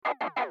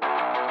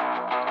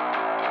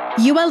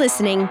You are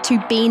listening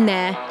to Been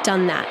There,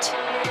 Done That.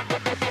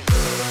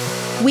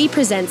 We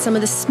present some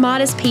of the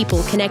smartest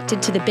people connected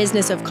to the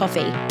business of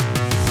coffee.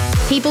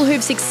 People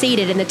who've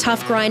succeeded in the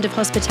tough grind of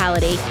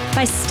hospitality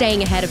by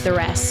staying ahead of the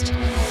rest.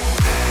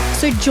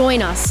 So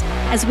join us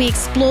as we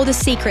explore the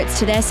secrets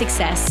to their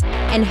success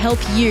and help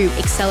you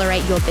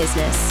accelerate your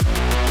business.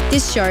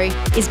 This show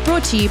is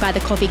brought to you by the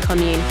Coffee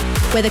Commune,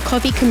 where the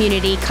coffee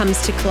community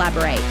comes to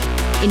collaborate.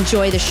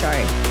 Enjoy the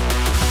show.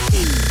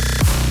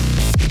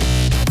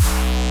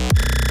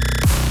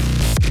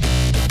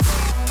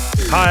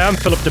 Hi, I'm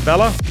Philip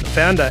DeBella, the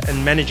founder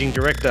and managing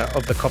director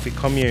of the Coffee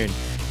Commune.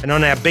 And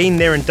on our Been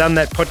There and Done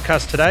That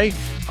podcast today,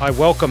 I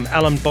welcome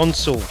Allan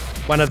Bonsall,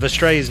 one of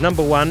Australia's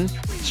 #1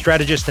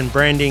 strategist and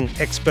branding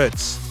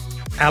experts.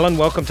 Allan,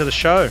 welcome to the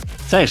show.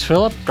 Thanks,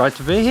 Philip. Great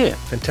to be here.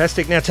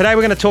 Fantastic. Now, today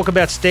we're going to talk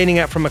about standing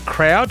out from a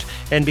crowd.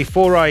 And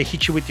before I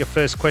hit you with your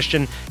first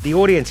question, the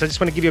audience, I just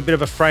want to give you a bit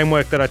of a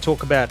framework that I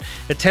talk about,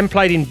 a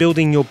template in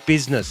building your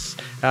business.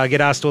 I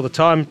get asked all the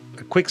time,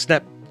 a quick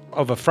snap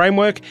of a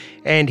framework,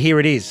 and here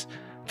it is.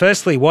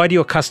 Firstly, why do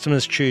your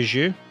customers choose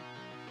you?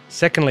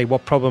 Secondly,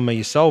 what problem are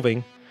you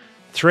solving?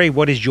 3,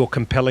 what is your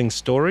compelling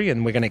story?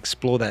 And we're going to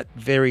explore that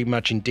very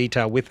much in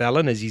detail with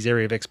Allan as his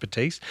area of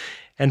expertise.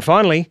 And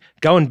finally,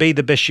 go and be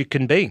the best you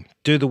can be.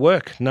 Do the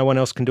work. No one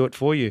else can do it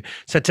for you.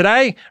 So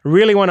today, I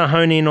really want to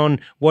hone in on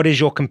what is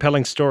your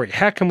compelling story?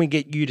 How can we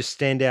get you to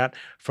stand out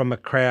from a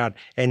crowd?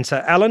 And so,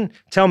 Allan,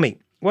 tell me,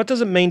 what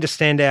does it mean to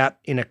stand out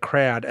in a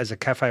crowd as a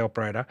cafe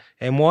operator?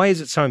 And why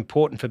is it so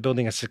important for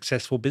building a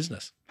successful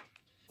business?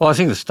 Well, I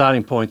think the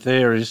starting point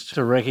there is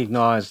to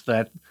recognise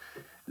that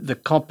the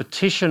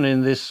competition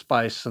in this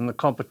space and the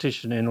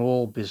competition in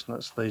all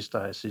business these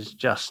days is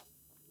just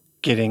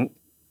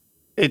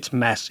it's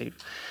massive.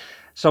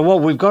 So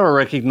what we've got to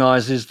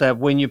recognise is that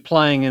when you're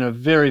playing in a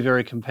very,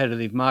 very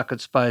competitive market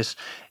space,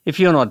 if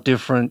you're not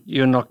different,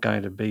 you're not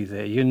going to be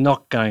there. You're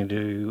not going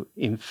to,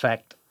 in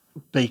fact,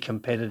 be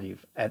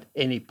competitive at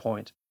any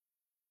point.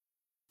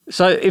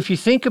 So if you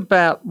think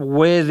about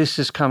where this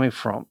is coming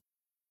from,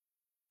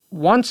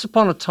 once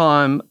upon a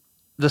time,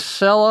 the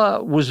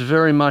seller was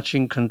very much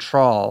in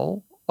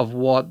control of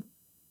what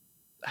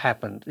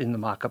happened in the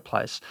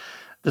marketplace.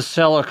 The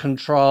seller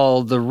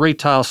controlled the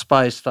retail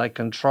space, they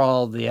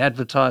controlled the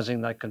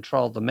advertising, they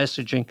controlled the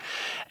messaging,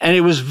 and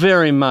it was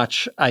very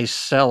much a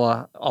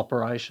seller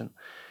operation.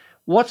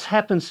 What's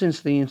happened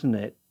since the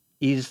internet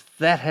is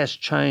that has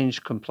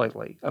changed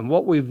completely. And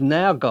what we've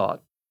now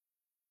got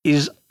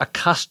is a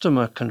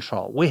customer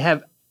control. We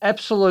have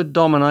absolute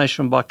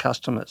domination by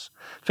customers.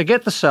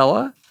 Forget the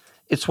seller.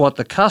 It's what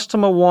the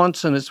customer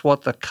wants and it's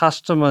what the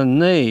customer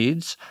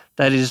needs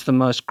that is the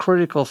most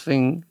critical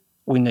thing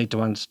we need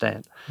to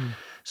understand.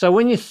 So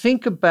when you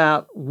think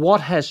about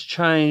what has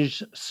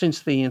changed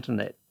since the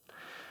internet,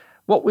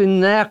 what we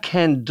now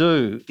can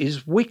do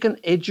is we can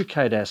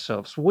educate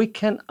ourselves. We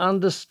can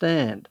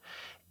understand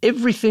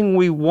everything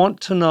we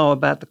want to know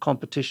about the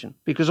competition,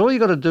 because all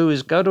you've got to do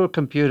is go to a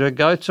computer,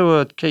 go to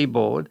a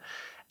keyboard,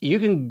 you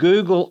can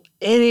Google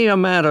any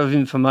amount of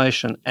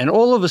information, and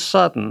all of a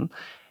sudden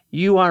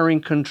you are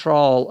in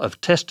control of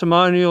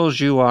testimonials,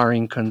 you are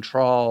in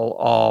control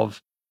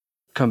of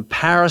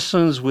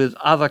comparisons with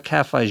other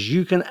cafes.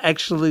 You can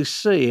actually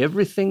see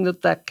everything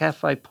that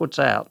cafe puts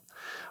out,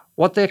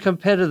 what their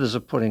competitors are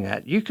putting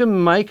out. You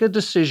can make a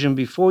decision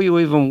before you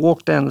even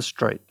walk down the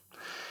street.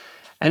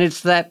 And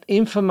it's that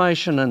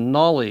information and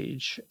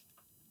knowledge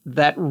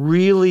that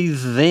really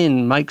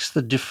then makes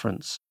the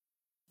difference.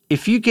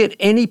 If you get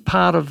any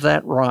part of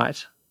that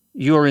right,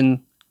 you're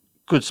in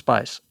good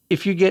space.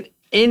 If you get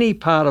any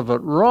part of it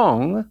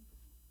wrong,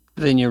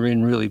 then you're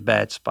in really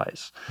bad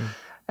space.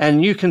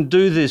 And you can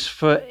do this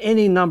for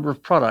any number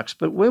of products.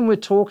 But when we're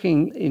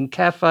talking in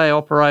cafe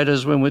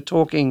operators, when we're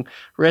talking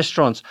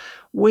restaurants,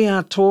 we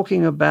are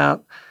talking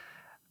about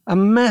a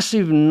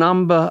massive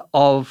number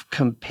of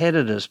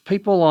competitors,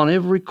 people on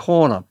every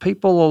corner,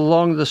 people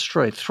along the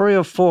street, 3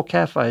 or 4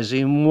 cafes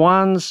in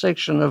one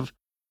section of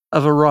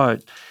a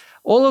road.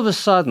 All of a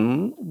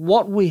sudden,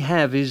 what we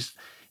have is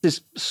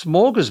this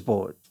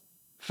smorgasbord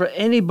for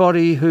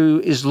anybody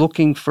who is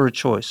looking for a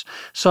choice.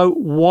 So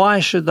why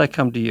should they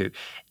come to you?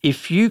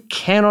 If you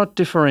cannot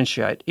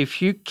differentiate,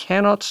 if you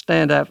cannot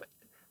stand out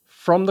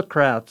from the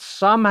crowd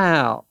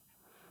somehow,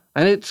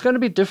 and it's going to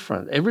be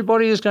different,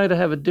 everybody is going to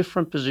have a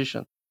different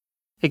position.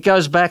 It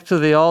goes back to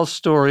the old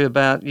story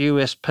about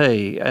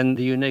USP and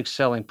the unique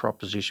selling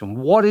proposition.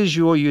 What is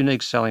your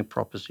unique selling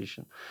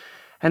proposition?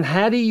 And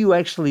how do you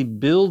actually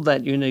build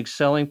that unique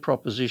selling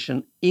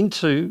proposition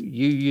into,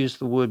 you used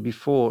the word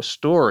before,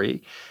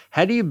 story.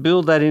 How do you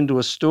build that into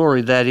a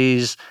story that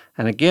is,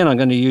 and again, I'm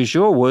going to use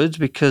your words,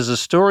 because a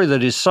story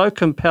that is so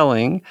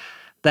compelling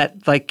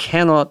that they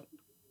cannot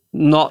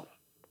not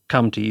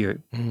come to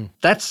you.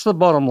 That's the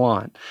bottom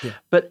line. Yeah.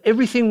 But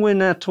everything we're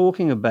now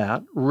talking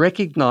about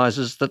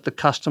recognises that the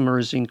customer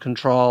is in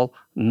control,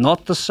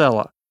 not the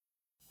seller.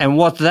 And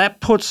what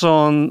that puts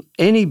on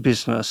any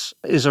business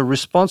is a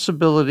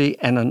responsibility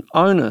and an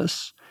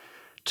onus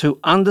to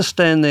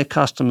understand their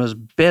customers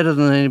better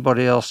than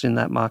anybody else in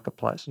that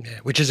marketplace. Yeah,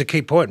 which is a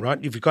key point,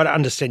 right? You've got to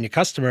understand your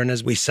customer. And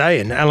as we say,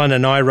 and Allan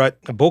and I wrote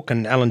a book,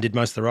 and Allan did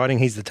most of the writing,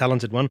 he's the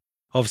talented one,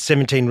 of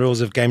 17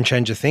 rules of game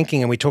changer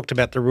thinking. And we talked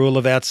about the rule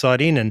of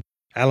outside in, and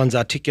Allan's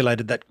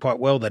articulated that quite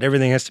well, that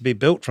everything has to be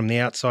built from the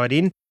outside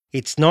in.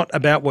 It's not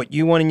about what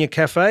you want in your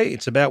cafe.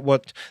 It's about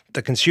what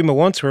the consumer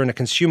wants. We're in a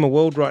consumer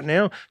world right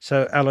now.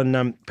 So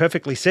Allan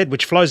perfectly said,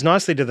 which flows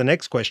nicely to the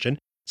next question.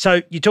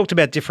 So you talked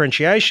about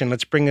differentiation.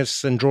 Let's bring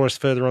us and draw us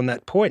further on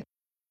that point.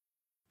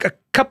 A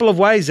couple of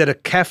ways that a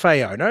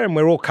cafe owner, and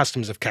we're all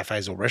customers of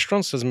cafes or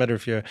restaurants, doesn't matter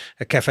if you're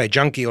a cafe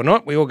junkie or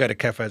not, we all go to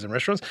cafes and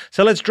restaurants.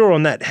 So let's draw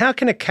on that. How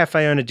can a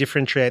cafe owner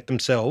differentiate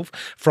themselves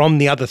from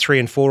the other 3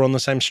 and 4 on the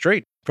same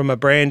street from a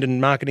brand and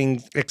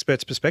marketing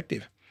expert's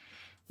perspective?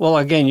 Well,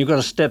 again, you've got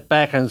to step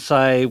back and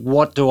say,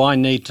 what do I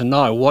need to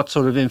know? What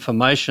sort of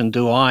information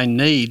do I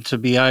need to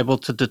be able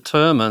to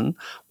determine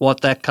what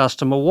that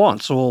customer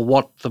wants, or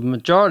what the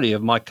majority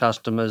of my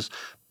customers,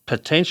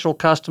 potential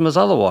customers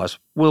otherwise,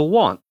 will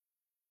want?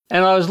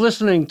 And I was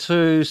listening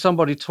to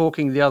somebody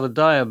talking the other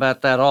day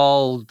about that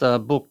old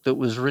book that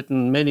was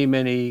written many,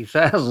 many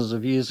thousands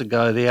of years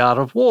ago, The Art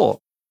of War.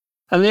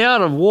 And The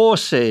Art of War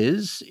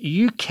says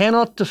you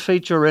cannot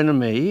defeat your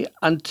enemy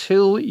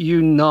until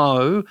you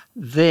know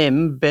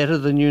them better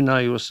than you know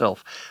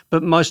yourself.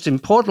 But most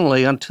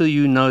importantly, until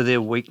you know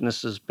their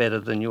weaknesses better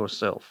than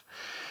yourself.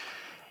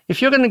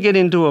 If you're going to get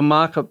into a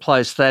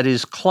marketplace that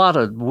is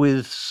cluttered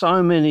with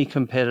so many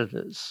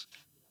competitors,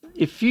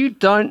 if you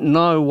don't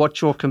know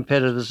what your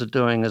competitors are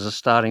doing as a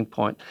starting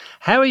point,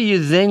 how are you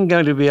then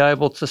going to be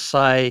able to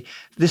say,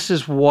 this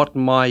is what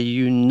my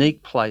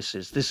unique place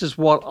is, this is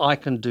what I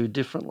can do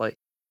differently?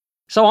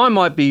 So I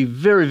might be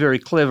very, very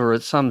clever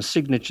at some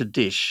signature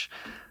dish,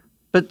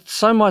 but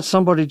so might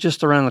somebody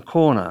just around the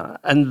corner,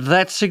 and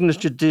that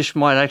signature dish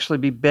might actually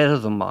be better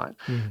than mine.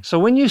 So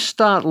when you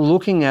start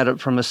looking at it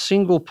from a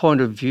single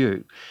point of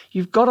view,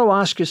 you've got to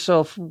ask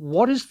yourself,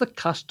 what is the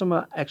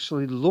customer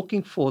actually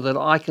looking for that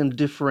I can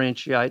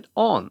differentiate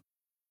on?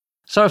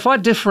 So if I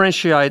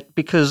differentiate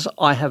because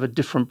I have a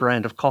different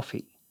brand of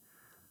coffee,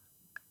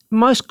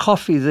 most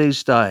coffee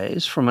these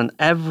days, from an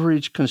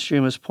average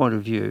consumer's point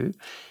of view,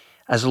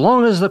 as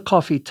long as the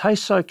coffee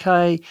tastes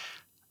okay,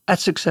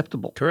 that's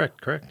acceptable.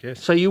 Correct,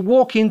 yes. So you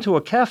walk into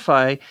a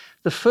cafe,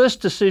 the first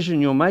decision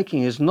you're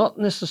making is not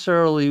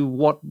necessarily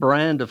what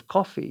brand of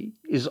coffee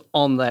is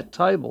on that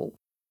table,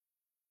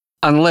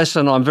 unless,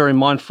 and I'm very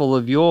mindful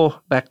of your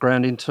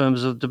background in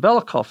terms of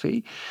DeBella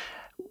coffee,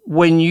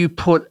 when you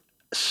put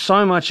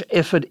so much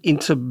effort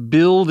into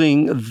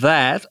building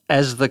that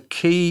as the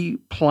key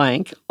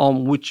plank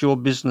on which your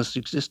business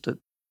existed.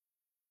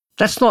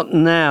 That's not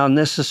now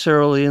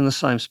necessarily in the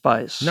same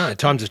space. No,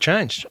 times have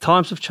changed.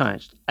 Times have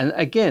changed. And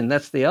again,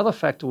 that's the other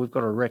factor we've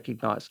got to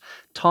recognise.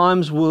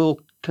 Times will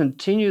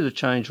continue to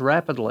change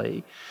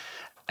rapidly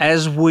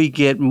as we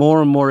get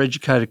more and more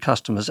educated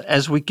customers,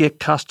 as we get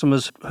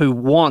customers who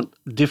want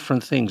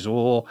different things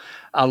or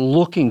are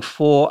looking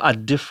for a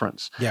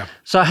difference. Yeah.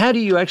 So how do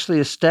you actually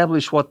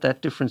establish what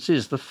that difference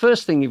is? The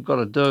first thing you've got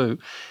to do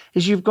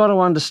is you've got to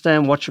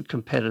understand what your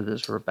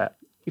competitors are about.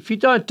 If you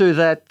don't do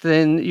that,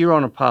 then you're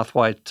on a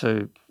pathway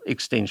to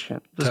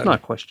extinction. There's no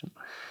question.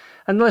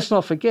 And let's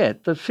not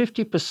forget that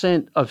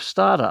 50% of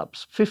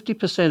startups,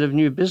 50% of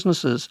new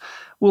businesses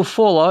will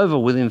fall over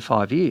within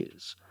 5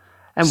 years.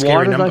 And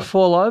why do they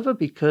fall over?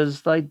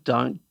 Because they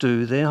don't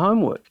do their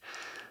homework.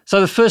 So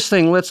the first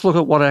thing, let's look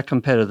at what our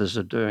competitors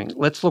are doing.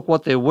 Let's look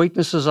what their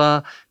weaknesses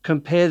are,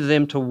 compare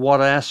them to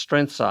what our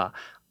strengths are.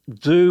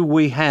 Do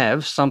we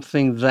have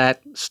something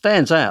that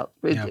stands out?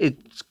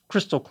 It's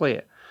crystal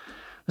clear.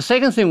 The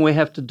second thing we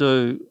have to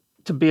do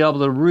to be able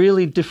to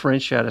really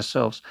differentiate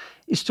ourselves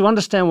is to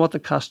understand what the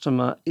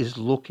customer is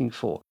looking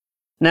for.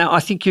 Now, I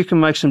think you can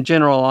make some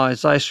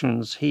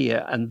generalizations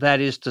here, and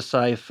that is to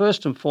say,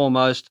 first and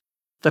foremost,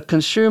 the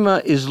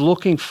consumer is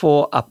looking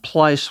for a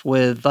place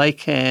where they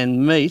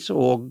can meet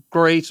or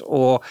greet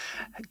or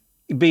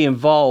be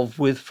involved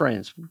with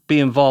friends, be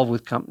involved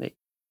with company.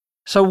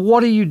 So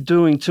what are you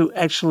doing to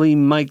actually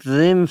make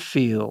them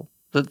feel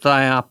that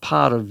they are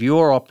part of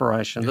your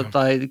operation, that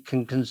they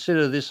can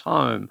consider this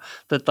home,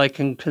 that they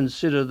can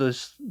consider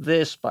this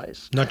their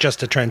space? Not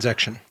just a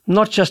transaction.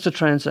 Not just a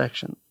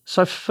transaction.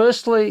 So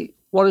firstly,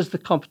 what is the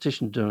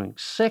competition doing?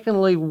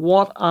 Secondly,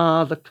 what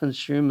are the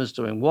consumers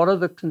doing? What are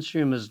the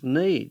consumers'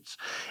 needs?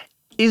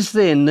 Is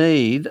their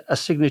need a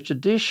signature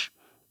dish?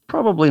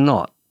 Probably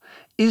not.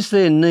 Is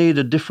their need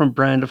a different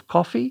brand of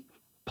coffee?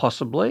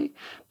 Possibly.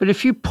 But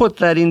if you put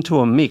that into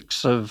a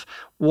mix of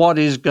what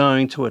is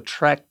going to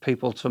attract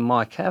people to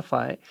my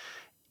cafe,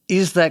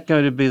 is that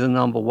going to be the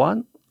number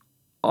one?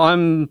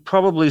 I'm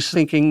probably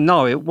thinking,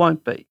 no, it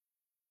won't be.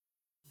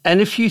 And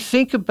if you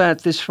think about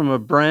this from a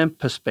brand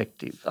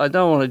perspective, I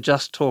don't want to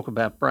just talk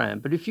about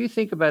brand, but if you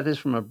think about this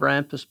from a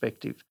brand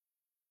perspective,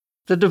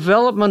 the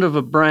development of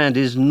a brand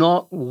is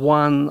not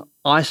one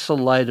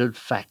isolated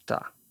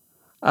factor.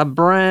 A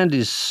brand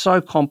is so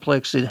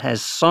complex, it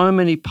has so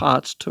many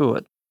parts to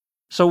it.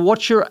 So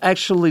what you're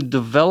actually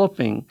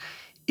developing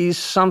is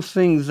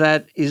something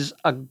that is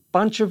a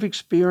bunch of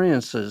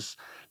experiences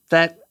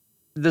that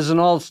there's an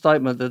old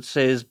statement that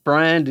says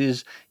brand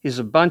is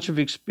a bunch of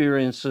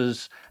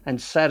experiences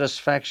and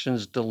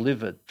satisfactions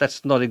delivered.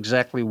 That's not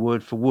exactly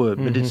word for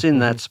word, but it's in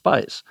that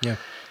space. Yeah.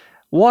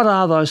 What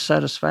are those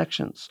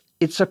satisfactions?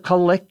 It's a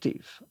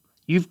collective.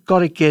 You've got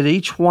to get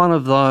each one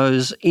of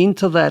those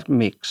into that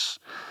mix.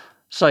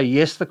 So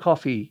yes, the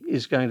coffee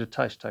is going to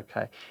taste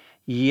okay.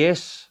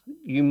 Yes,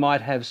 you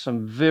might have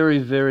some very,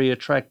 very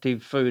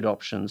attractive food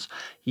options.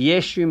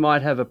 Yes, you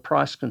might have a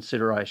price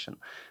consideration.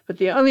 But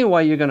the only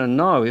way you're going to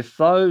know if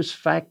those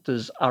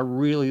factors are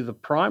really the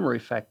primary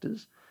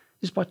factors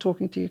is by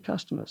talking to your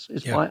customers,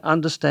 by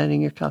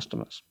understanding your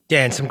customers.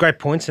 Yeah, and some great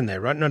points in there,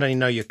 right? Not only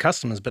know your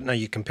customers, but know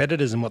your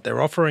competitors and what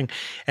they're offering.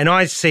 And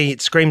I see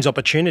it screams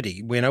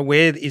opportunity. You know,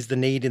 where is the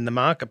need in the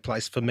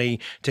marketplace for me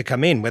to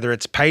come in, whether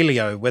it's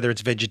paleo, whether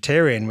it's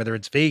vegetarian, whether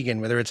it's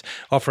vegan, whether it's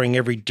offering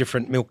every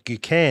different milk you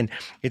can.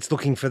 It's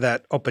looking for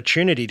that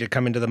opportunity to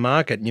come into the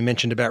market. And you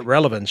mentioned about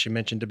relevance. You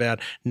mentioned about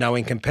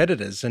knowing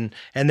competitors. And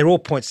they're all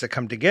points that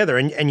come together.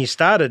 And you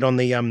started on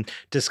the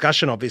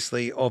discussion,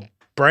 obviously, of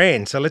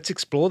brand. So let's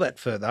explore that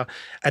further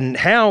and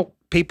how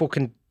people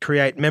can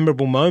create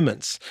memorable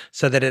moments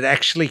so that it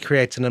actually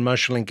creates an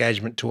emotional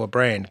engagement to a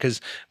brand.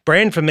 Because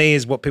brand for me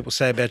is what people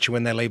say about you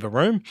when they leave a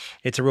room.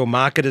 It's a real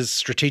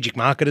strategic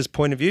marketer's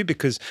point of view,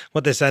 because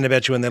what they're saying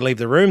about you when they leave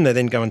the room, they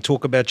then go and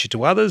talk about you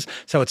to others.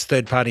 So it's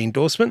third-party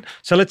endorsement.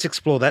 So let's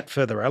explore that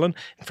further, Allan.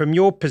 From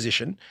your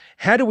position,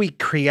 how do we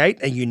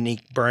create a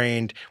unique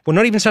brand? Well,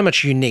 not even so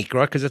much unique,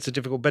 right? Because that's a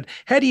difficult, but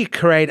how do you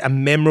create a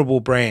memorable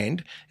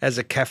brand as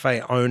a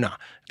cafe owner?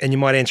 And you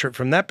might answer it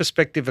from that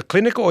perspective, a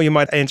clinical, or you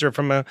might answer it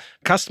from a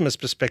customer's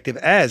perspective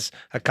as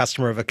a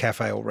customer of a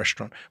cafe or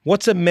restaurant.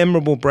 What's a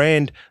memorable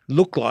brand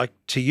look like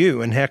to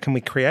you, and how can we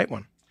create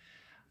one?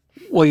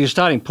 Well, your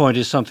starting point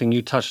is something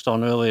you touched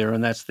on earlier,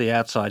 and that's the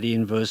outside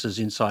in versus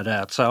inside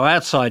out. So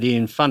outside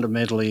in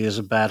fundamentally is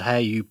about how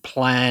you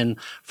plan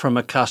from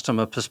a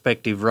customer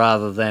perspective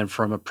rather than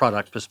from a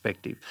product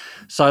perspective.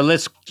 So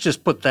let's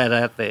just put that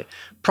out there.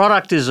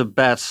 Product is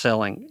about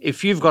selling.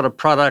 If you've got a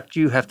product,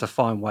 you have to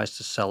find ways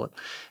to sell it.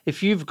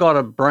 If you've got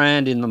a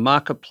brand in the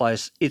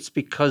marketplace, it's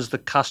because the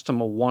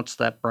customer wants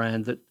that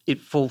brand, that it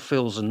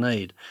fulfills a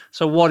need.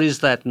 So what is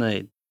that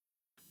need?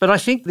 But I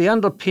think the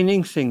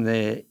underpinning thing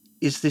there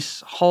is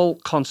this whole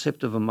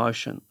concept of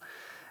emotion.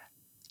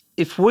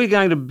 If we're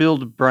going to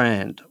build a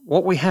brand,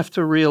 what we have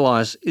to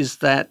realise is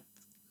that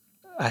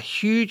a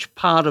huge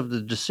part of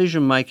the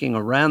decision-making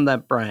around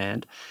that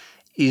brand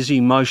is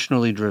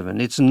emotionally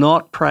driven. It's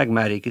not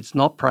pragmatic, it's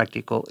not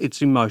practical,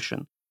 it's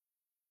emotion.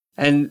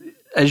 And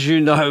as you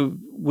know,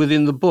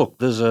 within the book,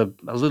 there's a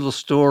little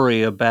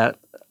story about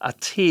a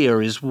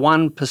tear is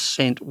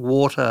 1%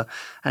 water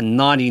and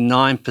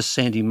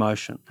 99%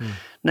 emotion.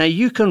 Now,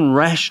 you can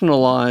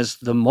rationalise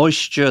the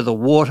moisture, the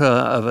water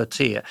of a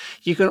tear.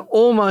 You can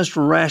almost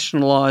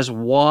rationalise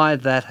why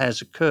that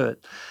has occurred.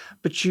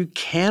 But you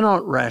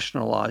cannot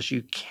rationalise,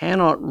 you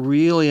cannot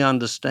really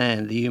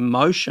understand the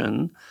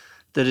emotion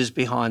that is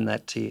behind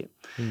that tear.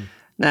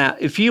 Now,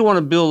 if you want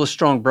to build a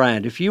strong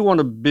brand, if you want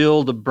to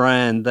build a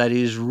brand that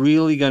is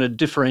really going to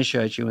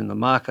differentiate you in the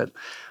market,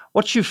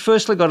 what you've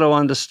firstly got to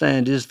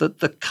understand is that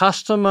the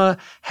customer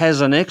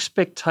has an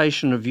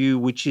expectation of you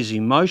which is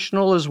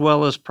emotional as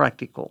well as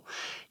practical.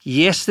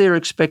 Yes, they're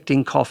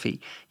expecting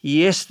coffee.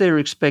 Yes, they're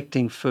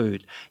expecting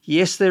food.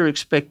 Yes, they're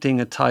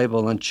expecting a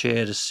table and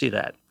chair to sit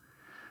at.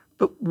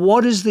 But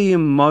what is the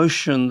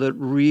emotion that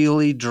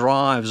really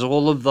drives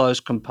all of those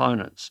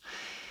components?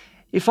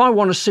 If I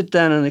want to sit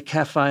down in a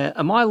cafe,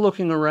 am I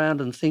looking around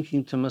and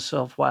thinking to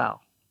myself, wow,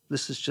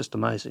 this is just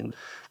amazing.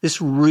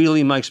 This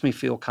really makes me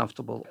feel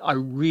comfortable. I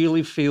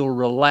really feel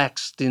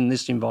relaxed in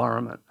this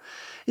environment.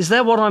 Is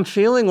that what I'm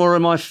feeling, or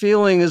am I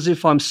feeling as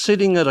if I'm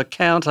sitting at a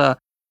counter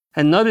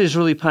and nobody's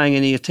really paying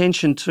any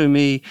attention to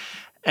me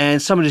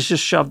and somebody's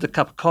just shoved a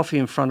cup of coffee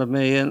in front of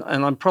me and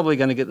I'm probably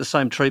going to get the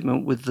same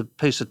treatment with the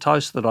piece of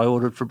toast that I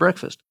ordered for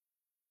breakfast?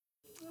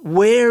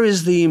 Where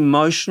is the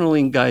emotional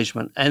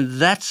engagement? And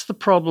that's the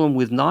problem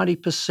with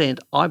 90%,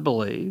 I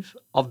believe,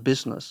 of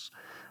business.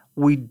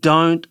 We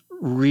don't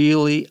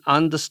really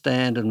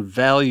understand and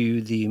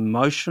value the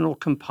emotional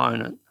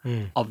component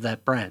of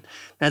that brand.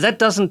 Now, that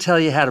doesn't tell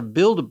you how to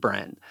build a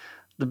brand.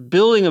 The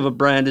building of a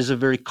brand is a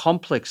very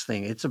complex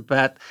thing. It's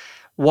about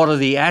what are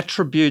the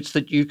attributes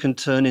that you can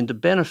turn into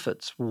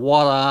benefits?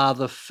 What are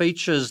the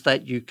features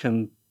that you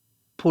can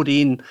put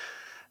in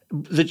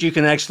that you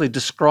can actually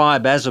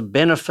describe as a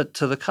benefit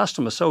to the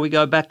customer? So we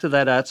go back to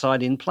that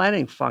outside-in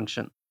planning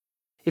function.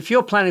 If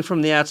you're planning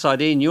from the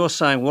outside in, you're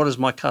saying, what does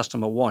my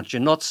customer want? You're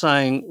not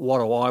saying, what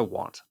do I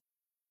want?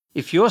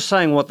 If you're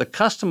saying what the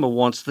customer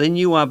wants, then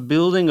you are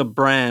building a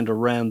brand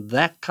around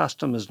that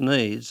customer's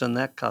needs and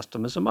that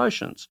customer's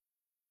emotions.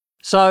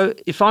 So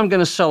if I'm going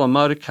to sell a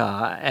motor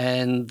car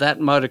and that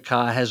motor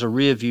car has a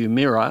rear view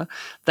mirror,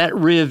 that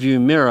rear view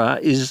mirror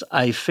is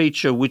a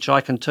feature which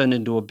I can turn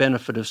into a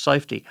benefit of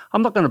safety.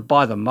 I'm not going to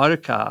buy the motor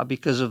car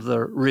because of the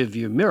rear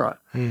view mirror,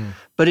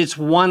 but it's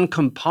one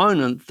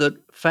component that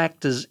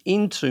factors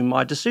into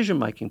my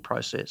decision-making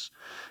process.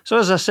 So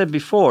as I said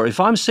before, if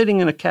I'm sitting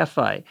in a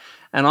cafe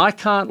and I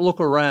can't look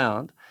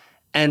around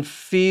and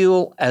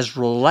feel as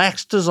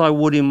relaxed as I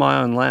would in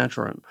my own lounge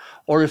room,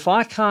 or if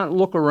I can't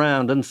look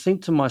around and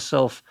think to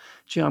myself,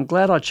 gee, I'm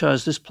glad I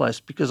chose this place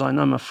because I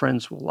know my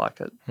friends will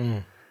like it.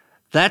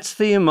 That's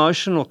the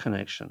emotional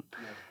connection.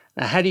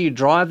 Now, how do you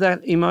drive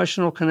that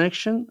emotional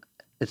connection?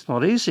 It's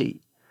not easy,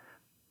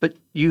 but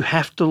you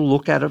have to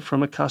look at it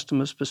from a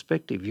customer's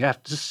perspective. You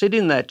have to sit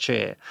in that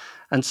chair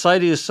and say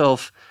to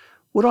yourself,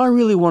 would I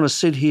really want to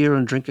sit here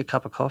and drink a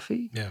cup of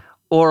coffee?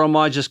 Or am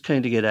I just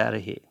keen to get out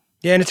of here?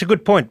 Yeah, and it's a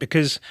good point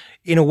because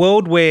in a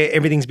world where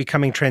everything's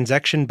becoming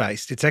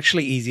transaction-based, it's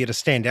actually easier to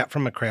stand out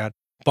from a crowd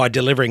by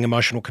delivering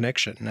emotional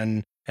connection.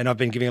 And I've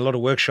been giving a lot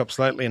of workshops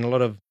lately and a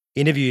lot of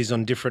interviews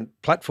on different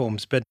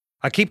platforms, but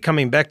I keep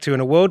coming back to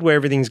in a world where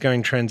everything's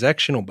going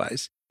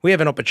transactional-based, we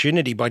have an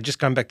opportunity by just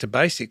going back to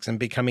basics and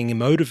becoming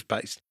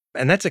emotive-based.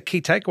 And that's a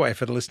key takeaway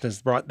for the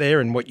listeners right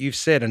there and what you've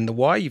said and the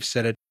why you've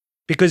said it,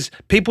 because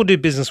people do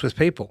business with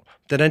people.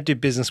 They don't do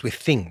business with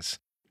things.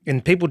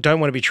 And people don't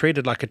want to be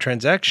treated like a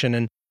transaction.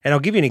 And I'll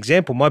give you an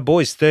example. My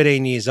boy's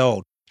 13 years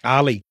old,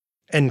 Ali,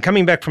 and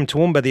coming back from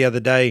Toowoomba the other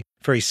day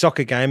for his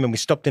soccer game, and we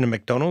stopped in a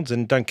McDonald's,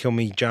 and don't kill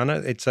me, Jana,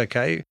 it's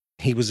okay.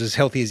 He was as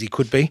healthy as he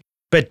could be.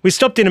 But we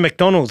stopped in a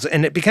McDonald's,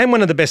 and it became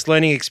one of the best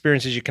learning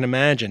experiences you can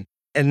imagine.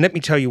 And let me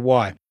tell you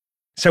why.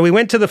 So we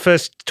went to the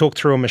first talk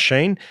through a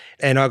machine,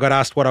 and I got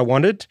asked what I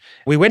wanted.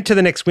 We went to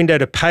the next window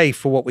to pay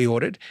for what we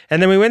ordered,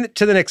 and then we went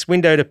to the next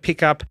window to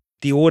pick up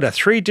the order,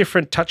 3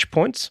 different touch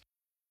points.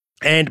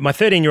 And my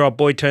 13-year-old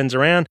boy turns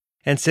around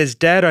and says,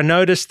 Dad, I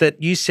noticed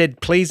that you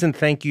said please and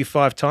thank you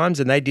 5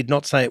 times and they did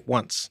not say it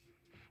once.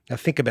 Now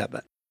think about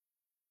that.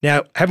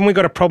 Now, haven't we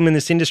got a problem in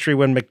this industry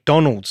when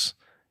McDonald's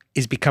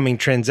is becoming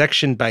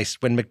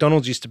transaction-based, when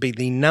McDonald's used to be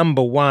the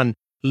number one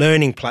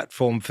learning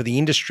platform for the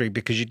industry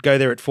because you'd go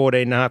there at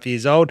 14 and a half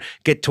years old,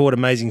 get taught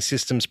amazing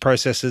systems,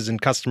 processes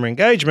and customer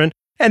engagement,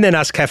 and then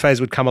us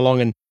cafes would come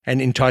along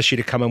and entice you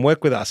to come and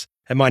work with us.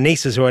 And my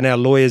nieces, who are now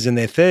lawyers in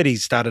their 30s,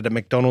 started at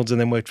McDonald's and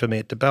then worked for me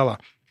at DeBella.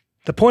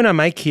 The point I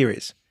make here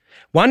is,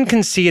 one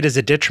can see it as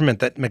a detriment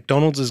that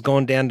McDonald's has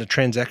gone down to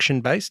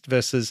transaction-based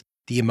versus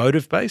the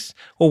emotive-based,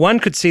 or one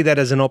could see that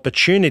as an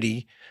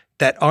opportunity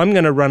that I'm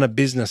going to run a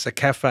business, a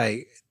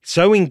cafe,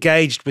 so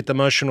engaged with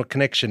emotional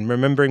connection,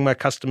 remembering my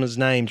customers'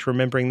 names,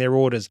 remembering their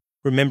orders,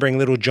 remembering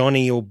little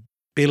Johnny or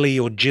Billy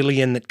or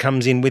Jillian that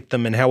comes in with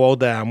them and how old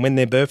they are and when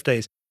their birthday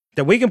is,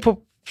 that we can put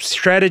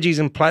strategies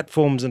and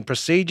platforms and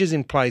procedures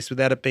in place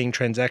without it being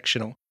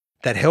transactional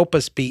that help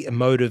us be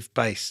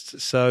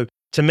emotive-based. So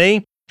to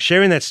me,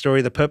 sharing that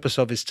story, the purpose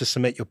of is to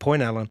cement your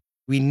point, Allan.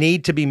 We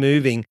need to be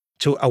moving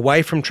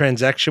away from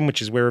transaction,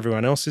 which is where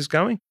everyone else is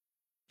going,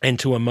 and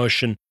to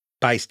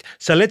emotion-based.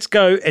 So let's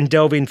go and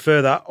delve in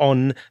further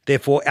on,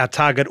 therefore, our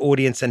target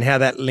audience and how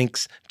that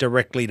links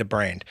directly to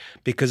brand.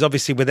 Because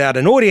obviously without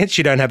an audience,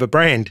 you don't have a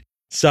brand.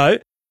 So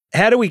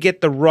how do we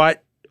get the right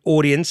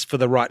audience for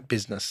the right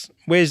business?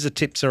 Where's the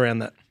tips around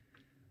that?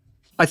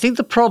 I think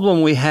the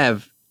problem we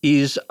have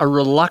is a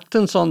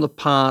reluctance on the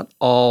part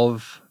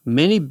of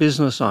many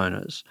business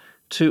owners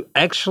to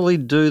actually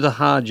do the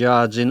hard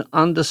yards in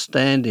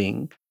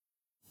understanding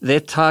their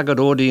target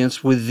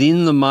audience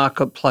within the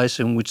marketplace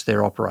in which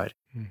they're operating.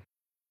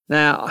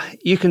 Now,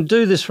 you can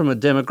do this from a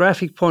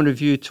demographic point of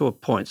view to a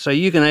point. So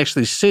you can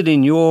actually sit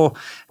in your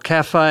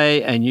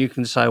cafe and you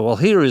can say, well,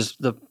 here is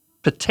the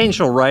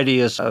potential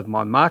radius of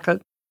my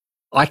market.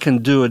 I can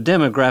do a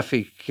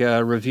demographic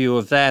review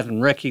of that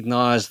and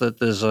recognise that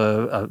there's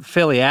a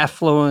fairly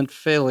affluent,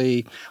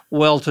 fairly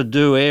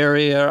well-to-do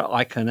area.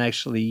 I can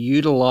actually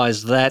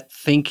utilise that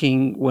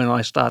thinking when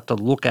I start to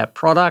look at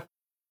product.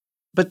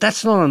 But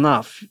that's not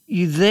enough.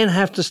 You then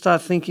have to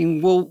start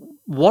thinking, well,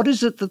 what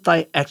is it that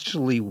they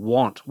actually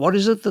want? What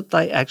is it that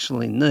they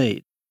actually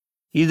need?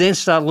 You then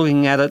start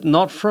looking at it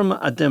not from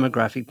a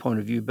demographic point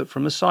of view, but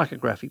from a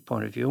psychographic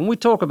point of view. And we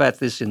talk about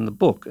this in the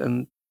book.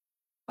 And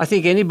I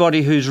think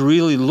anybody who's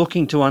really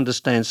looking to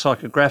understand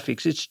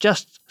psychographics, it's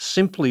just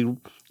simply,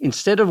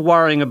 instead of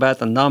worrying about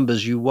the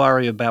numbers, you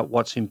worry about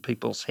what's in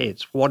people's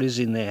heads, what is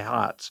in their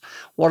hearts,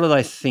 what are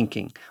they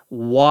thinking,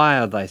 why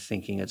are they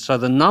thinking it. So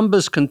the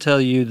numbers can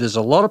tell you there's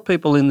a lot of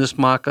people in this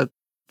market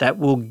that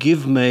will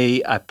give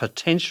me a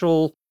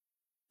potential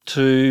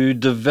to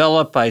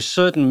develop a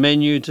certain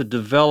menu, to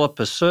develop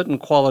a certain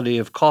quality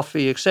of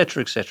coffee, et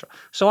cetera, et cetera.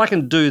 So I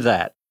can do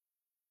that.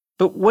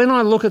 But when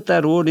I look at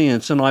that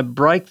audience and I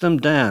break them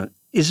down,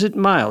 is it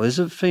male? Is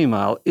it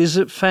female? Is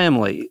it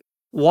family?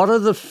 What are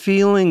the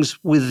feelings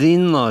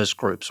within those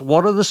groups?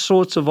 What are the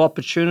sorts of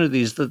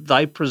opportunities that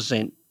they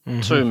present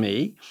to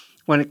me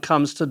when it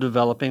comes to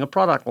developing a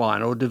product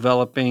line or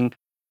developing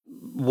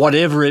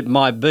whatever it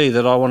might be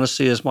that I want to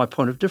see as my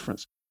point of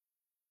difference?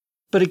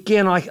 But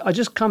again, I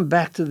just come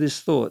back to this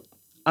thought.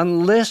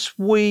 unless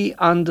we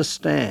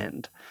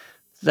understand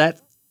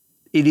that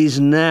it is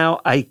now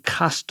a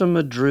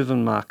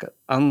customer-driven market,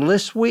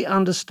 unless we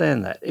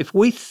understand that, if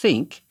we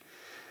think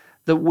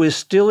that we're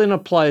still in a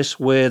place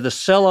where the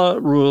seller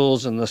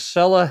rules and the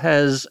seller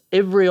has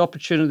every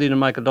opportunity to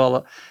make a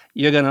dollar,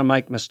 you're going to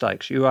make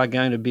mistakes. You are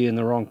going to be in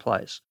the wrong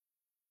place.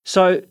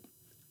 So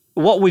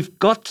what we've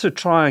got to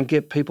try and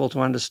get people to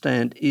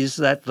understand is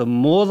that the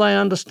more they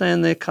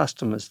understand their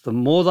customers, the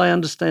more they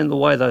understand the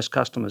way those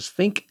customers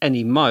think and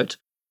emote,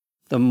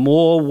 the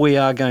more we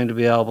are going to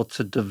be able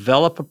to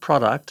develop a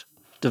product,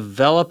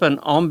 develop an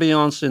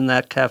ambiance in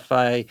that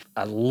cafe,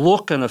 a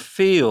look and a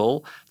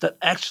feel that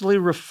actually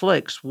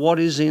reflects what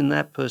is in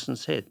that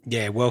person's head.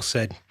 Yeah, well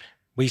said.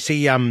 We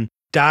see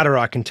data,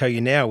 I can tell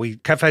you now,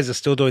 cafes are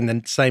still doing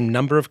the same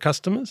number of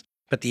customers,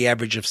 but the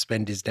average of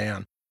spend is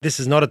down. This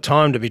is not a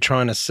time to be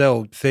trying to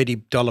sell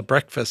 $30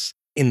 breakfasts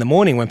in the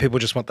morning when people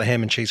just want the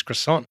ham and cheese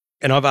croissant.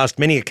 And I've asked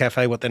many a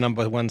cafe what their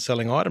number one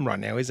selling item right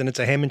now is, and it's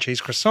a ham and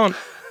cheese croissant,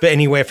 but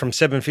anywhere from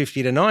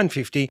 $7.50 to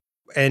 $9.50.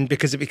 And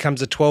because it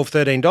becomes a $12,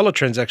 $13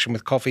 transaction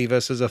with coffee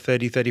versus a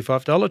 $30,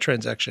 $35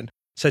 transaction.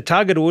 So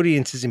target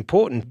audience is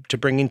important to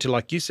bring into,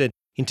 like you said,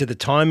 into the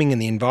timing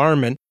and the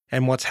environment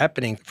and what's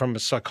happening from a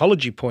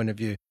psychology point of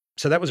view.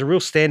 So that was a real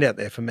standout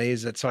there for me,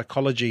 is that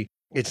psychology,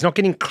 it's not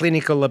getting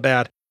clinical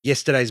about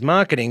yesterday's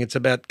marketing, it's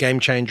about game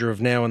changer of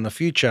now and the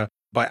future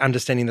by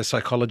understanding the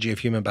psychology of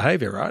human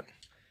behavior, right?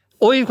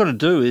 All you've got to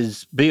do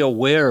is be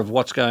aware of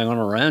what's going on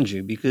around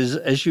you because,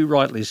 as you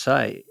rightly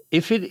say,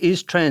 if it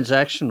is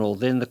transactional,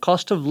 then the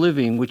cost of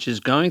living, which is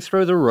going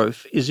through the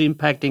roof, is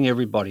impacting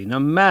everybody, no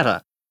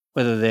matter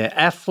whether they're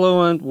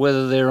affluent,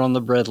 whether they're on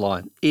the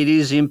breadline. It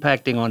is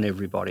impacting on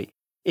everybody.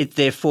 It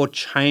therefore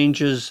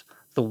changes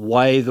the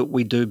way that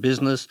we do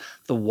business,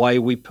 the way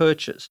we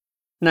purchase.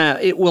 Now,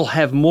 it will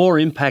have more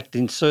impact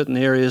in certain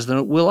areas than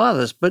it will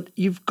others, but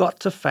you've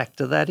got to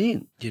factor that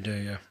in. You do,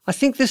 yeah. I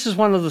think this is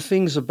one of the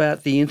things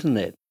about the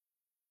internet.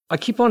 I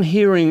keep on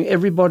hearing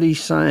everybody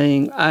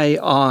saying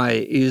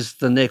AI is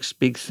the next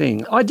big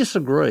thing. I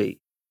disagree,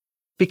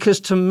 because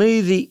to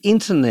me, the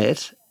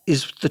internet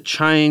is the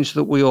change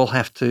that we all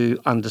have to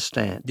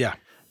understand. Yeah.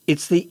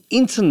 It's the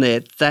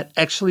internet that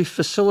actually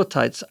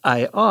facilitates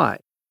AI.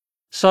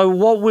 So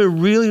what we're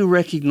really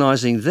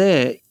recognising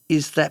there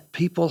is that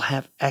people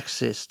have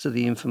access to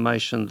the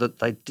information that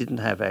they didn't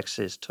have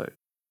access to.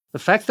 The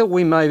fact that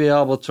we may be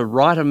able to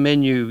write a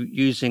menu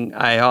using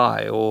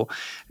AI or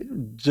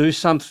do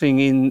something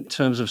in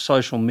terms of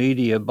social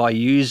media by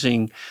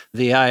using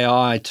the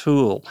AI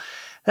tool,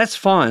 that's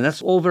fine.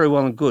 That's all very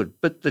well and good.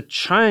 But the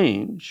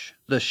change,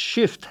 the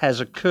shift has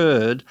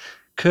occurred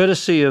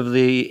courtesy of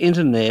the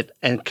internet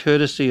and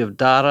courtesy of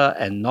data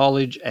and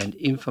knowledge and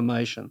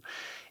information.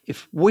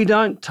 If we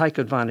don't take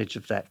advantage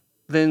of that,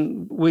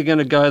 then we're going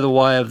to go the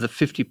way of the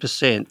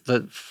 50%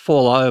 that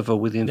fall over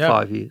within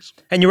 5 years.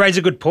 And you raise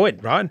a good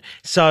point, right?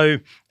 So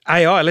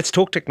AI, let's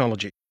talk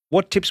technology.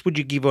 What tips would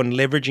you give on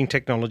leveraging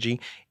technology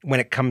when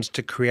it comes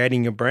to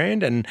creating your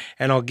brand? And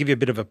I'll give you a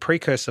bit of a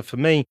precursor for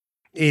me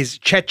is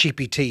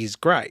ChatGPT is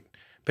great,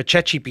 but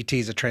ChatGPT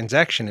is a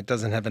transaction. It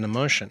doesn't have an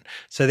emotion.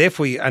 So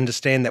therefore you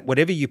understand that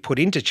whatever you put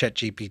into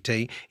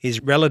ChatGPT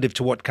is relative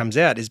to what comes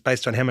out is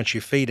based on how much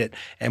you feed it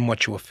and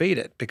what you will feed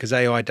it, because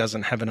AI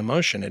doesn't have an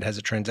emotion. It has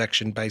a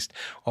transaction-based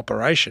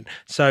operation.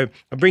 So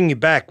I bring you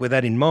back with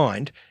that in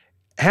mind.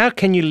 How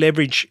can you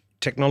leverage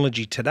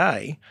technology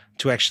today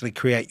to actually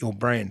create your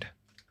brand?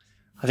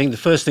 I think the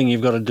first thing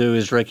you've got to do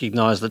is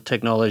recognise that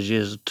technology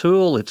is a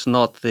tool. It's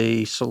not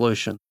the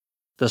solution.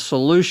 The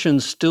solution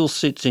still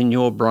sits in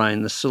your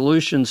brain. The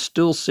solution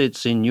still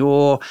sits in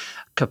your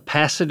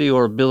capacity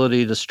or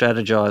ability to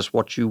strategize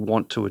what you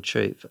want to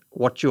achieve,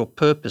 what your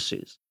purpose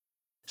is.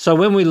 So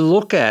when we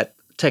look at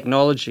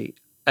technology,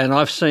 and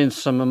I've seen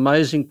some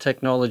amazing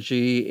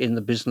technology in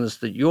the business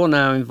that you're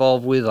now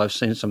involved with, I've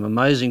seen some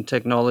amazing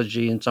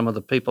technology in some of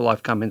the people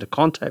I've come into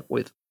contact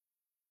with.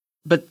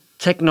 But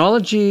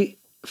technology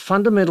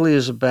fundamentally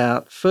is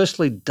about,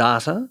 firstly,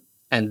 data.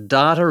 And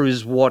data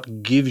is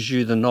what gives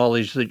you the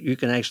knowledge that you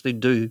can actually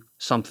do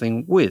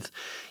something with.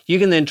 You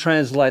can then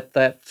translate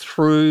that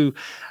through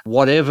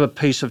whatever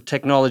piece of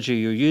technology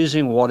you're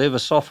using, whatever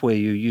software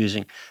you're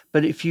using.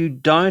 But if you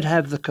don't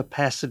have the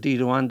capacity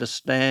to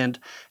understand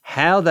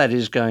how that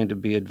is going to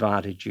be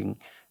advantaging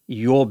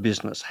your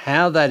business,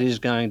 how that is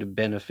going to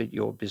benefit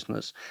your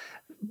business,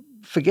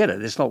 forget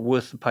it. It's not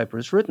worth the paper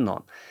it's written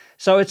on.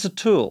 So it's a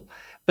tool.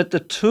 But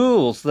the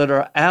tools that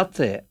are out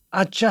there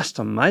are just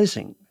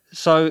amazing.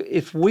 So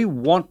if we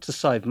want to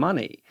save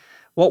money,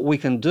 what we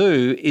can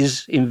do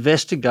is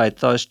investigate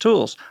those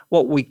tools.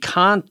 What we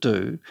can't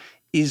do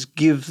is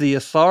give the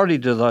authority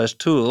to those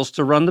tools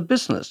to run the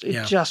business.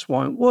 It just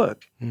won't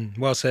work.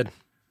 Well said.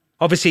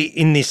 Obviously,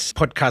 in this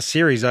podcast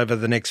series over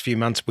the next few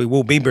months, we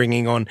will be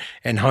bringing on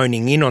and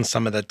honing in on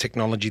some of the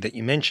technology that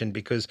you mentioned,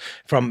 because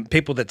from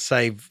people that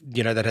save,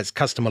 that has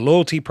customer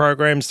loyalty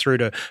programs through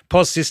to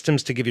POS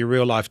systems to give you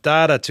real life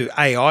data, to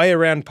AI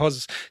around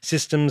POS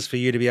systems for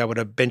you to be able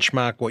to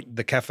benchmark what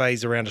the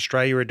cafes around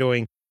Australia are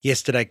doing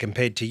yesterday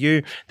compared to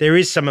you. There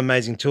is some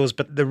amazing tools,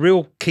 but the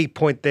real key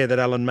point there that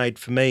Allan made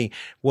for me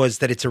was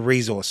that it's a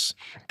resource,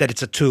 that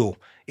it's a tool.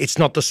 It's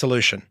not the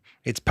solution.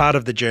 It's part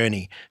of the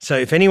journey. So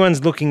if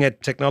anyone's looking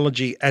at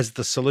technology as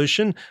the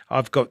solution,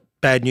 I've got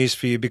bad news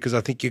for you, because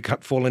I think you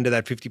fall into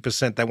that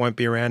 50% that won't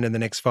be around in the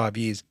next 5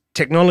 years.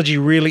 Technology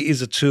really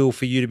is a tool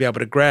for you to be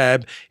able to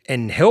grab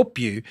and help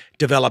you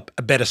develop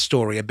a better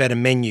story, a better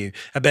menu,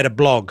 a better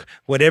blog,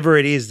 whatever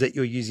it is that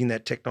you're using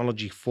that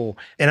technology for.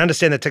 And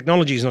understand that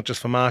technology is not just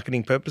for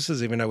marketing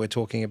purposes, even though we're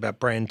talking about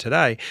brand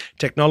today.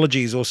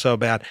 Technology is also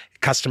about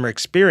customer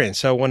experience.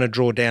 So I want to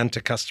draw down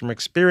to customer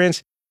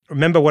experience.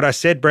 Remember what I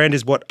said, brand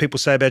is what people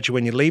say about you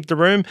when you leave the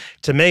room.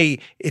 To me,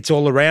 it's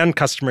all around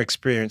customer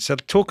experience. So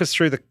talk us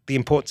through the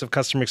importance of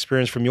customer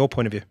experience from your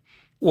point of view.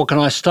 Well, can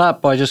I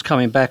start by just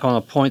coming back on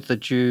a point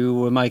that you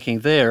were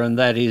making there, and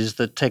that is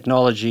that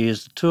technology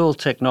is a tool,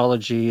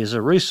 technology is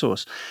a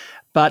resource.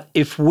 But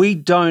if we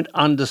don't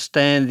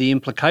understand the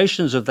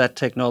implications of that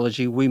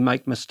technology, we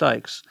make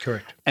mistakes.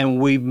 Correct. And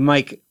we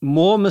make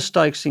more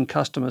mistakes in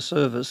customer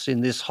service in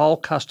this whole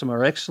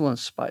customer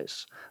excellence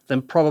space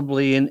than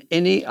probably in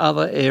any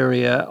other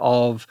area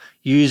of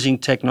using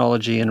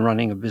technology and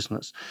running a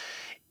business.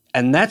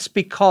 And that's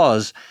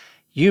because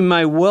you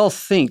may well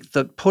think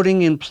that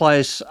putting in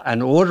place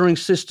an ordering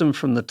system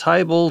from the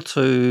table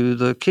to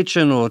the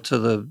kitchen or to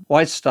the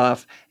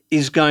waitstaff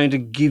is going to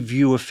give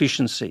you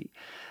efficiency.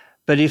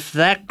 But if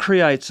that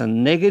creates a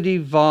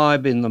negative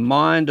vibe in the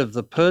mind of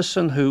the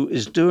person who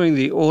is doing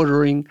the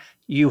ordering,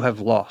 you have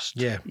lost.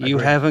 Yeah, you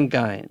haven't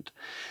gained.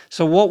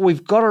 So what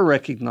we've got to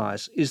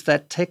recognise is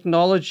that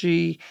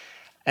technology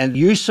and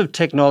use of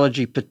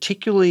technology,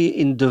 particularly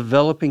in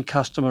developing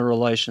customer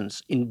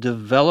relations, in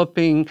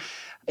developing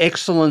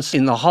excellence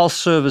in the whole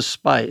service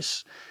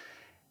space,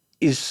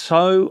 is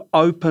so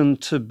open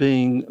to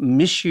being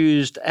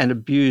misused and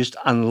abused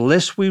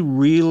unless we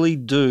really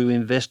do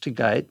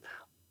investigate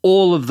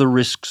all of the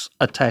risks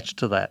attached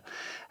to that.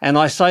 And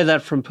I say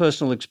that from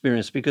personal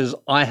experience because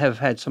I have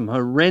had some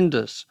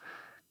horrendous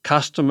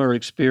customer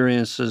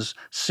experiences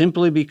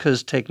simply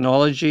because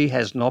technology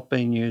has not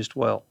been used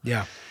well.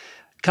 Yeah.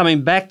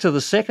 Coming back to the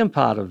second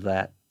part of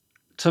that,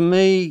 to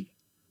me,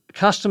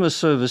 customer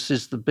service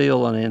is the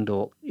be-all and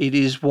end-all. It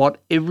is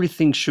what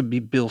everything should be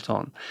built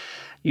on.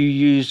 You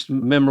used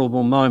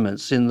memorable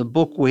moments. In the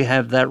book, we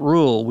have that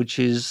rule, which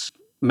is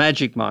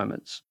magic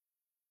moments.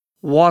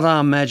 What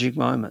are magic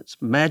moments?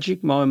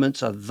 Magic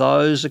moments are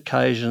those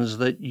occasions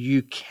that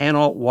you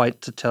cannot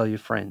wait to tell your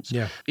friends.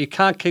 Yeah. You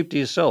can't keep to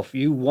yourself.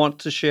 You want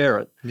to share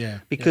it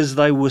because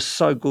they were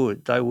so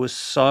good. They were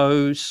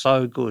so,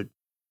 so good.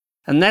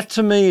 And that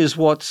to me is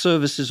what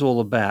service is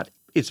all about.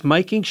 It's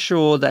making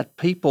sure that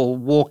people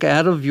walk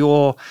out of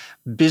your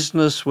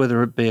business,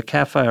 whether it be a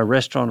cafe, a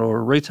restaurant or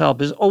a retail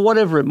business or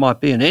whatever it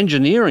might be, an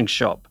engineering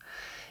shop.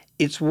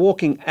 It's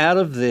walking out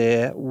of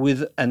there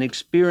with an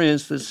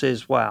experience that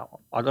says, wow,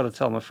 I got to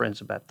tell my friends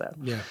about that.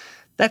 Yeah.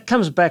 That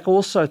comes back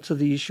also to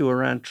the issue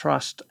around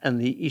trust and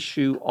the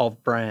issue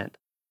of brand.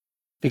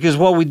 Because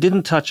what we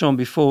didn't touch on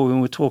before when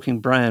we were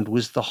talking brand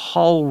was the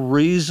whole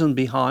reason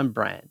behind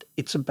brand.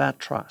 It's about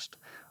trust.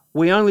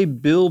 We only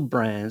build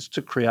brands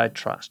to create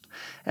trust.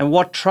 And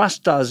what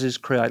trust does is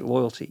create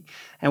loyalty.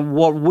 And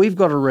what we've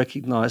got to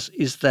recognise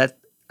is that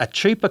a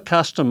cheaper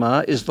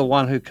customer is the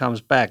one who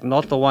comes back,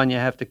 not the one you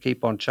have to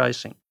keep on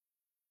chasing.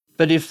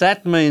 But if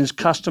that means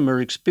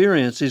customer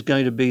experience is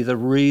going to be the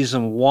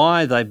reason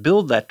why they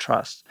build that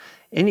trust,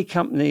 any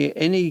company,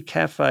 any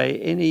cafe,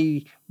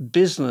 any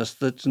business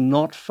that's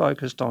not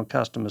focused on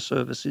customer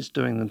service is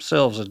doing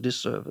themselves a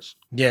disservice.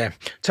 Yeah,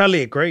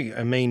 totally agree.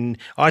 I mean,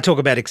 I talk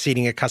about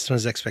exceeding a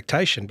customer's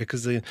expectation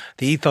because the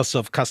ethos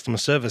of customer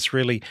service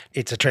really,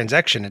 it's a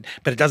transaction,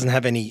 but it doesn't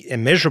have any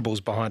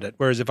immeasurables behind it.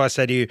 Whereas if I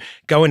say to you,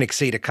 go and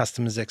exceed a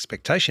customer's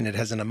expectation, it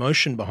has an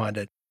emotion behind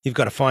it. You've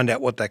got to find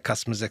out what that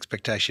customer's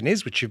expectation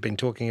is, which you've been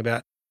talking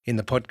about in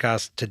the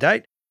podcast to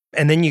date.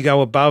 And then you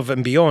go above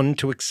and beyond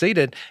to exceed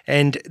it.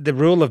 And the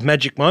rule of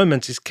magic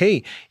moments is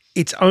key.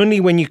 It's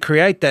only when you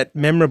create that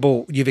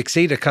memorable, you've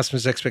exceeded a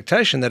customer's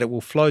expectation that it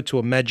will flow to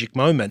a magic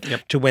moment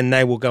to when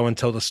they will go and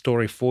tell the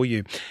story for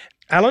you.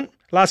 Allan,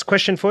 last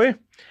question for you.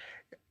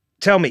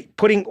 Tell me,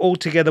 putting all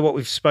together what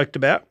we've spoke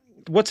about,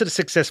 what's a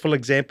successful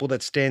example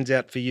that stands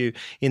out for you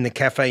in the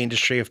cafe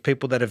industry of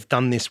people that have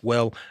done this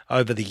well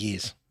over the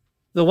years?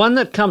 The one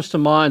that comes to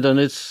mind, and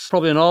it's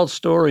probably an old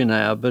story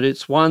now, but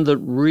it's one that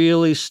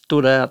really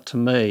stood out to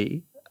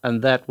me,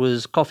 and that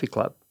was Coffee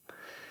Club.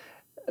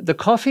 The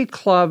Coffee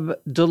Club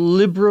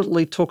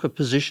deliberately took a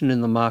position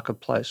in the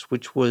marketplace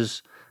which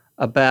was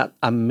about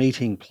a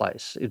meeting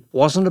place. It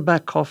wasn't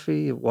about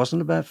coffee. It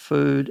wasn't about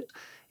food.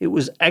 It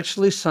was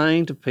actually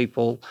saying to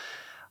people,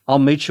 I'll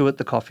meet you at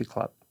the Coffee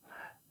Club.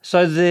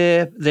 So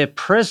their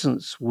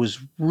presence was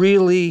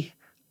really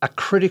a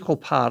critical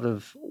part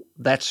of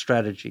that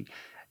strategy.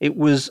 It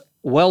was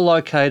well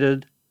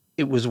located,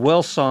 it was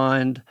well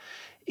signed,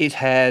 it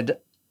had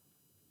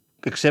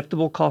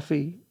acceptable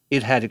coffee,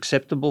 it had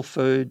acceptable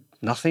food,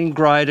 nothing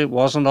great, it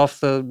wasn't off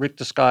the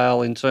Richter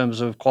scale in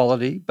terms of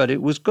quality, but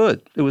it was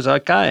good, it was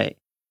okay.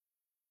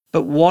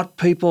 But what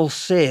people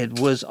said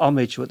was, I'll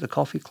meet you at the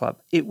coffee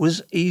club. It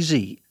was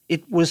easy.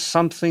 It was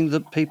something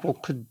that people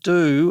could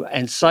do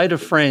and say to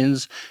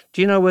friends,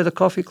 do you know where the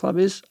coffee club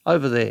is?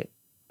 Over there.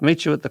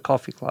 Meet you at the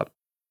coffee club.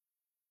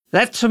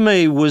 That to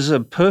me was a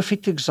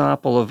perfect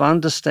example of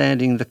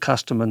understanding the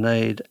customer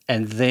need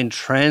and then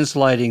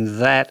translating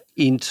that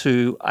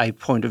into a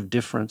point of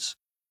difference.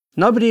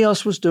 Nobody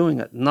else was doing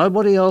it.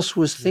 Nobody else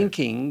was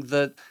thinking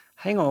that,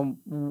 hang on,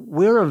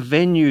 we're a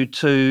venue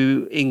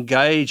to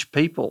engage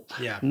people,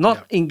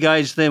 not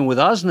engage them with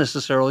us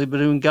necessarily, but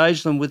to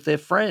engage them with their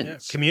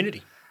friends. Yeah,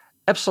 community.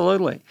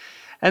 Absolutely.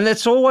 And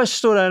that's always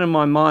stood out in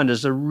my mind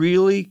as a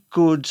really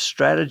good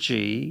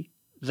strategy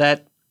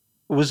that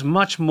was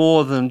much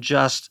more than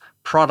just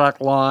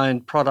product line,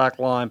 product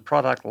line,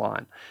 product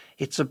line.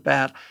 It's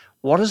about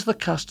what does the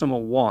customer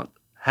want?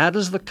 How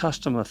does the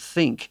customer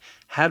think?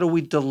 How do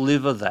we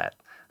deliver that?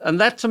 And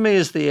that to me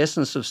is the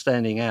essence of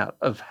standing out,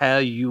 of how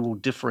you will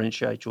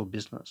differentiate your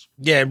business.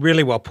 Yeah,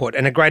 really well put.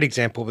 And a great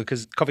example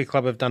because Coffee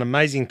Club have done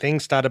amazing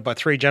things, started by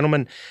three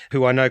gentlemen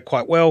who I know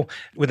quite well,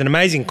 with an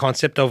amazing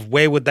concept of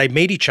where would they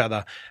meet each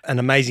other. An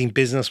amazing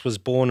business was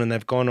born and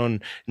they've gone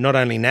on not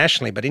only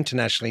nationally but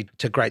internationally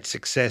to great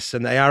success.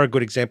 And they are a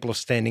good example of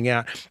standing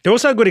out. They're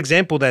also a good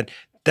example that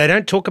they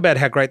don't talk about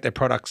how great their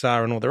products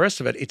are and all the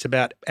rest of it. It's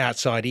about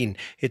outside in.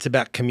 It's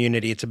about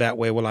community. It's about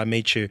where will I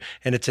meet you.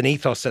 And it's an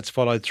ethos that's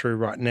followed through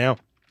right now,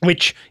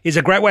 which is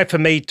a great way for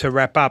me to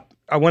wrap up.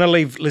 I want to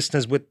leave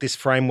listeners with this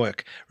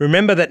framework.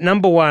 Remember that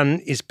number one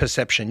is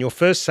perception. Your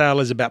first sale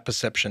is about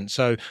perception.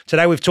 So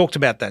today we've talked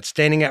about that,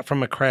 standing out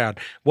from a crowd.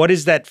 What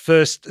is that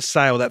first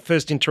sale, that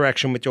first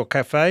interaction with your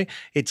cafe?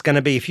 It's going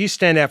to be, if you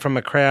stand out from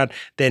a crowd,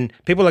 then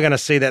people are going to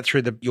see that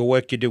through your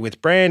work you do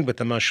with brand, with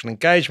emotional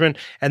engagement,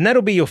 and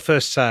that'll be your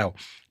first sale.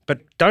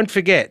 But don't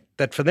forget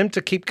that for them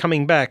to keep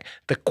coming back,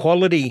 the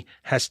quality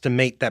has to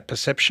meet that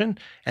perception,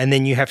 and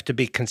then you have to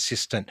be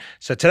consistent.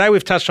 So today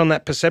we've touched on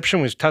that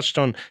perception. We've touched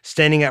on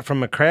standing out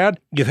from a crowd.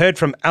 You've heard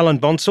from Allan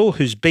Bonsall,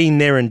 who's been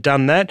there and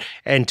done that,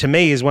 and to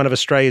me is one of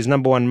Australia's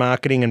 #1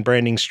 marketing and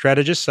branding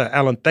strategists. So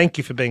Allan, thank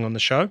you for being on the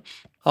show.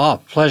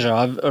 Oh, pleasure.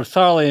 I've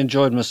thoroughly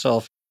enjoyed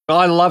myself.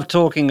 I love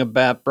talking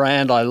about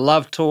brand. I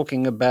love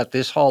talking about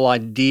this whole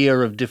idea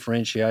of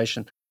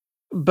differentiation.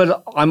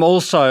 But I'm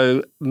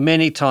also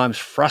many times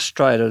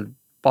frustrated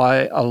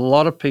by a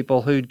lot of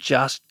people who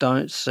just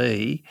don't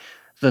see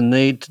the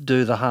need to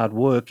do the hard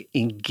work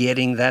in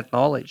getting that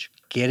knowledge,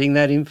 getting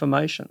that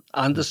information,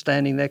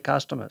 understanding their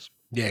customers.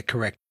 Yeah,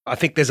 correct. I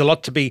think there's a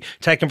lot to be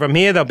taken from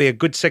here. There'll be a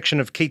good section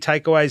of key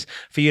takeaways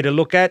for you to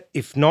look at.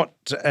 If not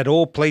at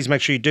all, please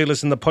make sure you do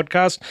listen to the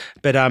podcast.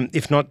 But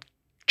if not,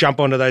 jump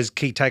onto those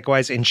key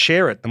takeaways and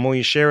share it. The more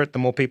you share it, the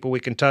more people we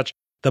can touch,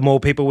 the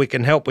more people we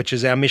can help, which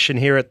is our mission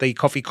here at the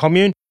Coffee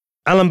Commune.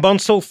 Allan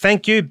Bonsall,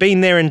 thank you.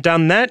 Been there and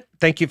done that.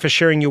 Thank you for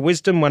sharing your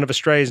wisdom, one of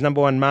Australia's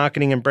 #1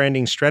 marketing and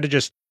branding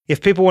strategists. If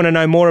people want to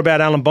know more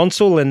about Allan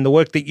Bonsall and the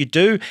work that you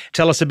do,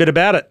 tell us a bit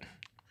about it.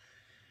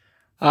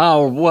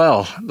 Oh,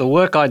 well, the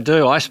work I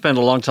do, I spent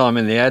a long time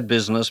in the ad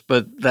business,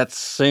 but that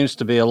seems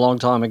to be a long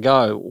time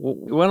ago.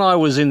 When I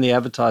was in the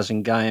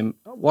advertising game,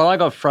 what I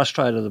got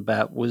frustrated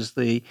about was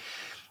the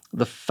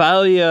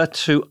failure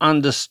to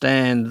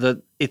understand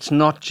that it's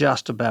not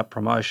just about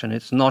promotion.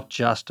 It's not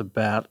just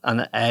about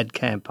an ad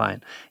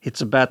campaign.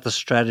 It's about the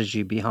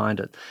strategy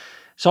behind it.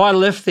 So I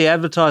left the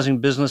advertising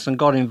business and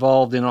got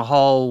involved in a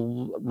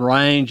whole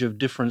range of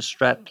different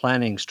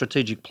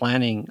strategic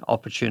planning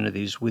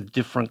opportunities with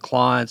different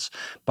clients,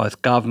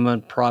 both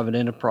government, private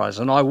enterprise.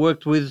 And I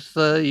worked with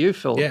you,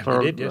 Phil,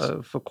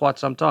 for quite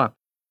some time.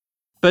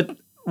 But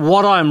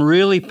what I'm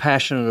really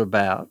passionate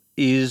about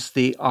is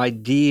the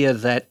idea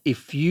that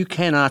if you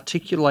can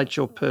articulate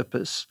your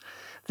purpose,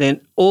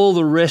 then all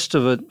the rest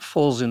of it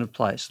falls into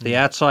place. The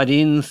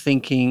outside-in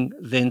thinking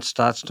then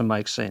starts to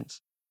make sense.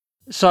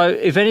 So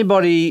if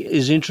anybody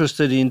is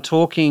interested in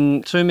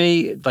talking to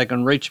me, they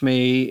can reach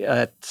me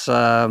at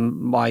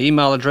my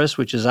email address,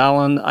 which is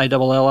Allan,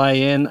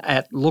 ALLAN,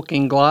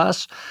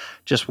 @lookingglass,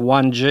 just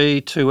one G,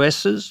 two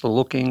S's,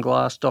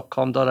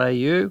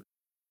 lookingglass.com.au.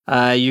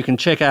 You can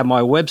check out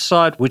my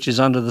website, which is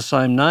under the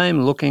same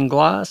name, Looking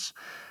Glass.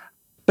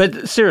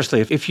 But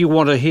seriously, if you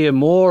want to hear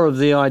more of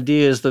the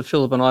ideas that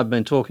Philip and I have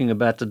been talking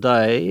about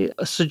today,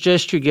 I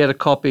suggest you get a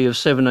copy of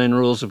 17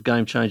 Rules of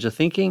Game Changer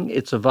Thinking.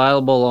 It's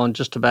available on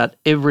just about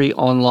every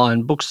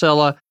online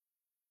bookseller.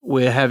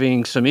 We're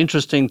having some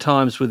interesting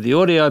times with the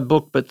audio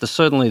book, but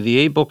certainly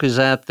the ebook is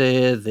out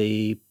there.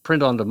 The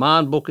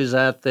print-on-demand book is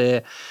out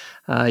there.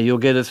 You'll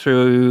get it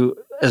through,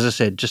 as I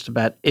said, just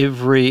about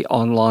every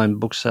online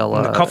bookseller.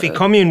 And the Coffee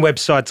Commune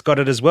website's got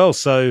it as well.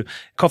 So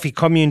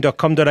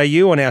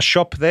coffeecommune.com.au, on our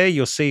shop there,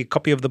 you'll see a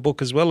copy of the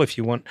book as well if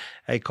you want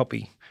a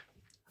copy.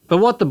 But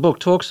what the book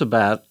talks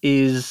about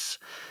is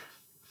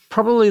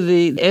Probably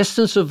the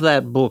essence of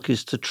that book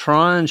is to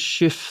try and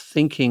shift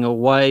thinking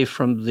away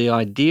from the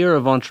idea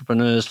of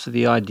entrepreneurs to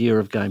the idea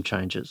of game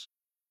changers.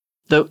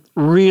 That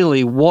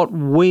really what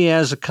we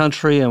as a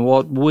country and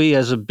what we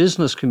as a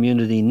business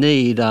community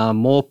need are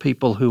more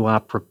people who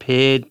are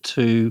prepared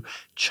to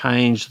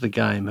change the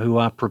game, who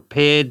are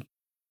prepared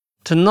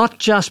to not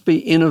just be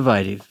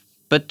innovative,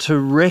 but to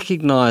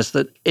recognise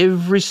that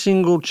every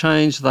single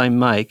change they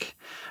make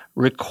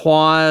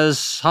requires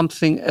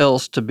something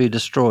else to be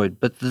destroyed.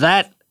 But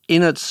that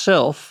in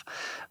itself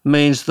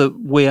means that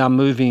we are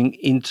moving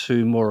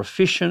into more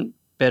efficient,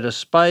 better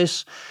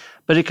space,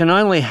 but it can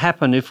only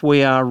happen if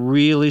we are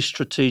really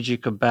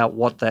strategic about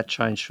what that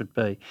change should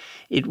be.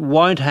 It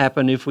won't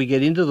happen if we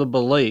get into the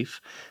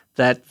belief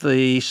that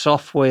the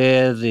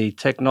software, the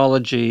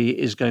technology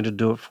is going to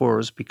do it for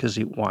us, because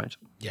it won't.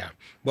 Yeah,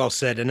 well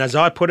said. And as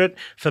I put it,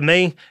 for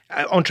me,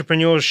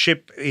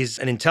 entrepreneurship is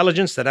an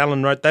intelligence. That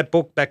Allan wrote that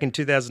book back in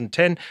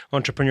 2010,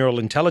 Entrepreneurial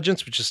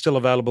Intelligence, which is still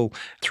available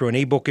through an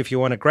ebook if you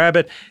want to grab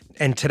it.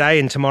 And today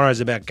and tomorrow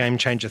is about game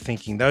changer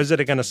thinking. Those that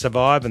are going to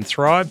survive and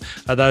thrive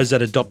are those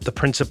that adopt the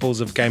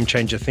principles of game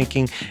changer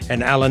thinking.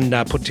 And Allan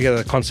put together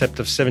the concept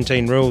of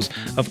 17 rules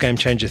of game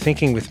changer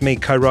thinking with me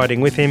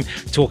co-writing with him,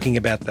 talking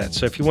about that.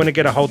 So if you want to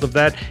get a hold of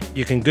that,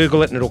 you can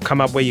Google it and it'll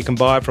come up where you can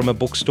buy it from a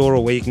bookstore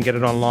or where you can get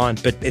it online.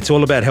 But it's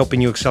all about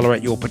helping you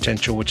accelerate your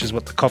potential, which is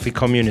what the Coffee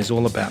Commune is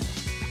all about.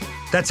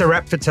 That's a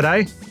wrap for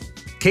today.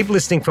 Keep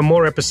listening for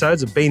more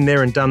episodes of Been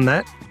There and Done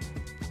That.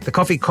 The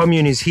Coffee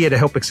Commune is here to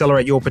help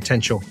accelerate your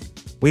potential.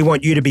 We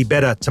want you to be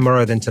better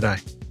tomorrow than today.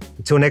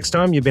 Until next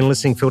time, you've been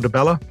listening to Phil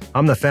DiBella.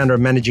 I'm the founder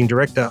and managing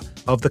director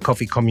of the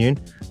Coffee Commune,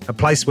 a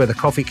place where the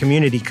coffee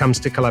community comes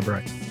to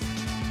collaborate.